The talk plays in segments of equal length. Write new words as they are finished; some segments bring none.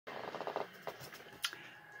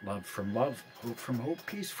love, hope from hope,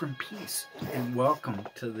 peace from peace, and welcome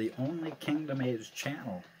to the only Kingdom Age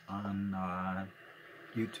channel on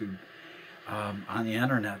YouTube, on the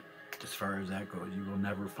internet. As far as that goes, you will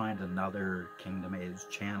never find another Kingdom Age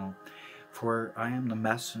channel. For I am the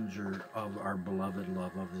messenger of our beloved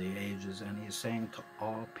love of the ages, and he's saying to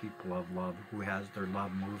all people of love who has their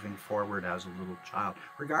love moving forward as a little child,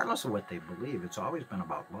 regardless of what they believe. It's always been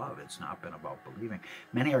about love. It's not been about believing.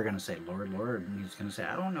 Many are going to say, Lord, Lord, and he's going to say,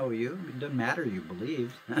 I don't know you. It doesn't matter you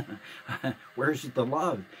believe. Where's the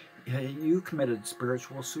love? You committed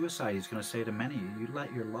spiritual suicide. He's going to say to many, you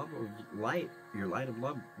let your love of light, your light of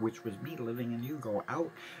love, which was me living in you, go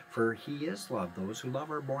out, for he is love. Those who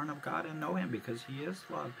love are born of God and know him, because he is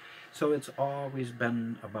love. So it's always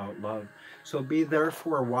been about love. So be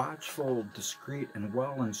therefore watchful, discreet, and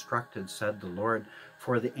well instructed, said the Lord,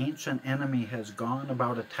 for the ancient enemy has gone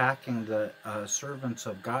about attacking the servants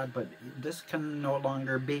of God, but this can no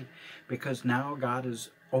longer be, because now God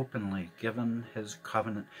is openly given his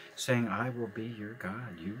covenant, saying, I will be your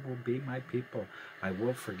God, you will be my people, I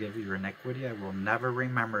will forgive your iniquity, I will never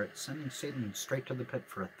remember it, sending Satan straight to the pit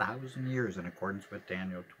for 1,000 years in accordance with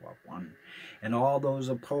Daniel 12:1. And all those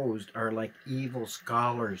opposed are like evil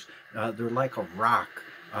scholars. They're like a rock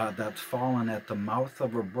that's fallen at the mouth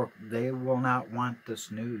of a brook. They will not want this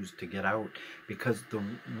news to get out, because the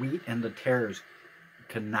wheat and the tares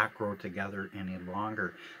cannot grow together any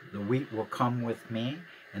longer. The wheat will come with me,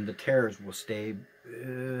 and the tares will stay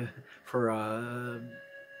for a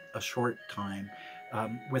short time.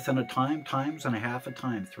 Within a times and a half a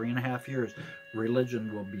time, 3.5 years,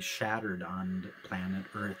 religion will be shattered on planet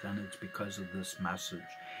Earth, and it's because of this message.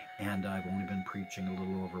 And I've only been preaching a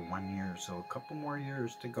little over 1 year, so a couple more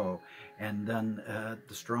years to go. And then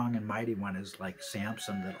the strong and mighty one is like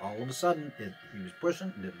Samson, that all of a sudden he was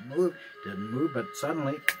pushing, didn't move, but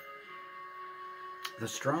suddenly the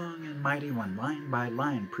strong and mighty one, line by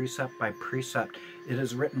line, precept by precept, it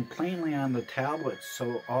is written plainly on the tablets,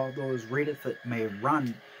 so all those readeth it may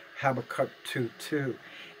run. Habakkuk 2:2.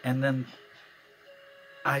 And then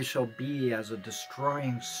I shall be as a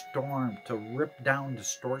destroying storm to rip down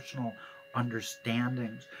distortional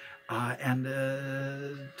understandings,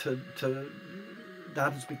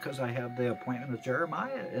 that is because I have the appointment of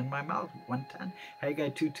Jeremiah in my mouth, 1:10. Haggai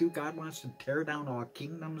 2:2, God wants to tear down all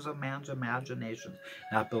kingdoms of man's imaginations,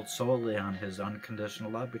 not built solely on his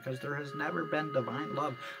unconditional love, because there has never been divine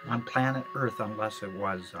love on planet Earth unless it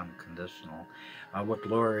was unconditional. What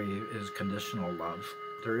glory is conditional love?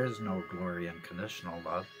 There is no glory in conditional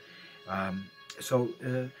love.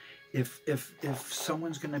 If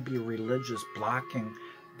someone's going to be religious, blocking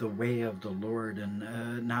the way of the Lord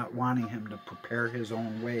and not wanting him to prepare his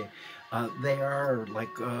own way, they are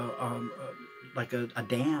like a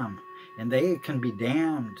dam, and they can be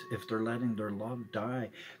damned if they're letting their love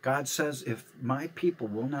die. God says, if my people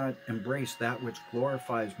will not embrace that which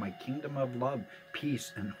glorifies my kingdom of love,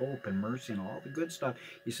 peace and hope and mercy and all the good stuff,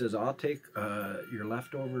 he says, I'll take your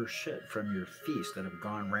leftover shit from your feast that have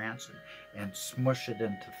gone rancid and smush it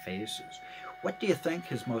into faces. What do you think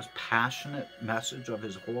his most passionate message of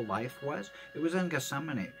his whole life was? It was in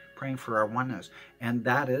Gethsemane, praying for our oneness. And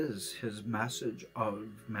that is his message of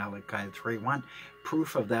Malachi 3:1.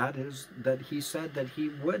 Proof of that is that he said that he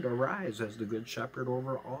would arise as the good shepherd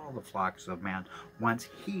over all the flocks of man once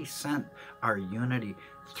he sent our unity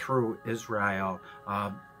through Israel,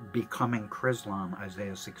 becoming Chrislam,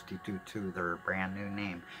 Isaiah 62:2, their brand new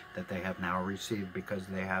name that they have now received because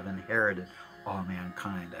they have inherited all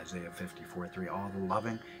mankind, Isaiah 54:3. All the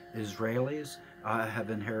loving Israelis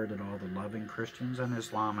have inherited all the loving Christians and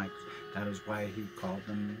Islamics. That is why he called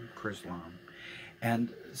them Chrislam.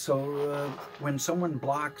 And so when someone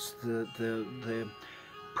blocks the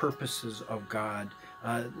purposes of God,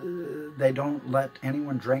 they don't let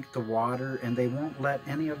anyone drink the water, and they won't let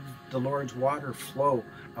any of the Lord's water flow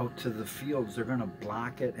out to the fields. They're going to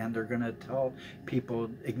block it, and they're going to tell people,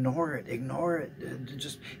 ignore it,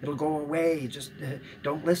 just it'll go away, just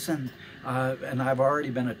don't listen. And I've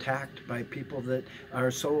already been attacked by people that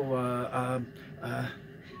are so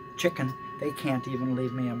chicken they can't even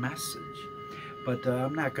leave me a message. But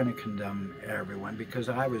I'm not going to condemn everyone, because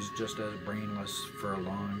I was just as brainless for a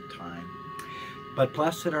long time. But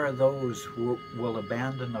blessed are those who will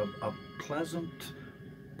abandon a pleasant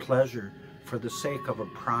pleasure for the sake of a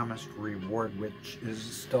promised reward, which is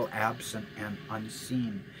still absent and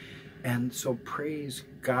unseen. And so praise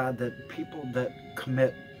God that people that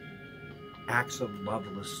commit acts of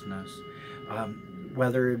lovelessness,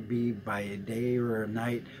 whether it be by a day or a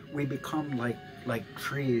night, we become like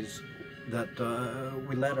trees that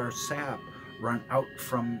we let our sap run out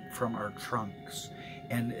from our trunks.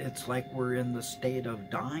 And it's like we're in the state of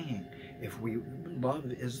dying. If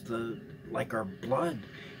love is like our blood,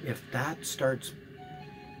 if that starts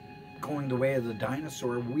going the way of the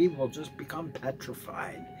dinosaur, we will just become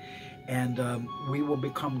petrified. And we will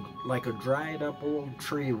become like a dried up old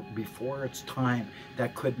tree before its time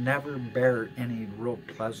that could never bear any real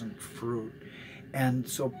pleasant fruit. And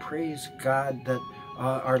so praise God that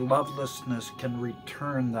our lovelessness can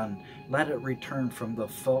return then. Let it return from the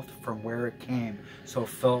filth from where it came. So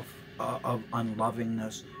filth of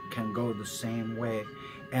unlovingness can go the same way.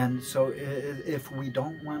 And so if we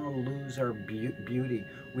don't want to lose our beauty,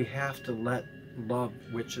 we have to let love,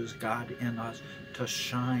 which is God in us, to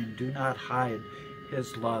shine. Do not hide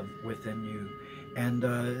his love within you.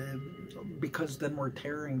 And because then we're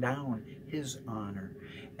tearing down his honor.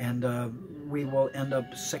 And we will end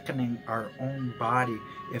up sickening our own body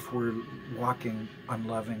if we're walking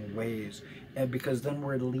unloving ways. And because then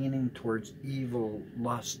we're leaning towards evil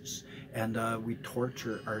lusts, and we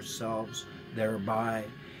torture ourselves thereby.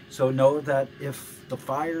 So know that if the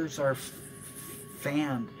fires are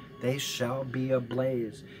fanned, they shall be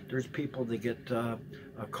ablaze. There's people that get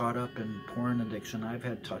caught up in porn addiction. I've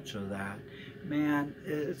had touch of that. Man,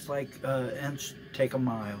 it's like an inch take a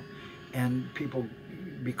mile. And people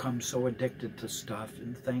become so addicted to stuff.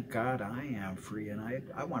 And thank God I am free. And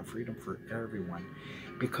I want freedom for everyone.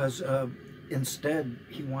 Because instead,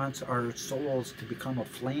 he wants our souls to become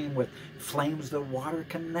aflame with flames the water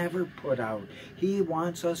can never put out. He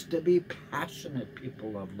wants us to be passionate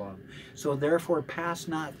people of love. So therefore, pass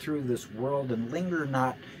not through this world and linger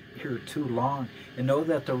not here too long. And know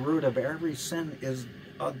that the root of every sin is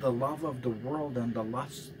the love of the world and the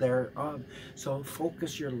lust thereof. So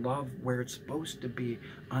focus your love where it's supposed to be,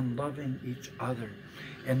 on loving each other.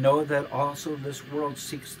 And know that also this world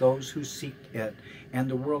seeks those who seek it, and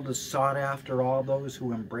the world is sought after all those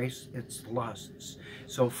who embrace its lusts.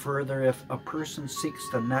 So further, if a person seeks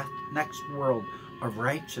the next world of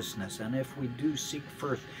righteousness, and if we do seek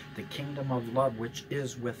first the kingdom of love which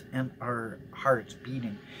is within our hearts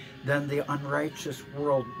beating, then the unrighteous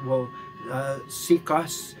world will seek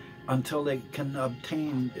us until it can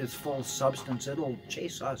obtain its full substance. It'll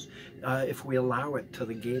chase us if we allow it to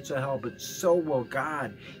the gates of hell. But so will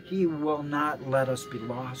God. He will not let us be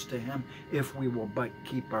lost to him if we will but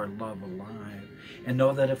keep our love alive. And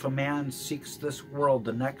know that if a man seeks this world,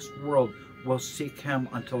 the next world will seek him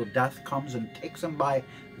until death comes and takes him by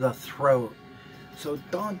the throat. So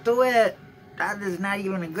don't do it. That is not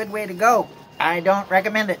even a good way to go. I don't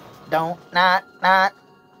recommend it. Don't, not.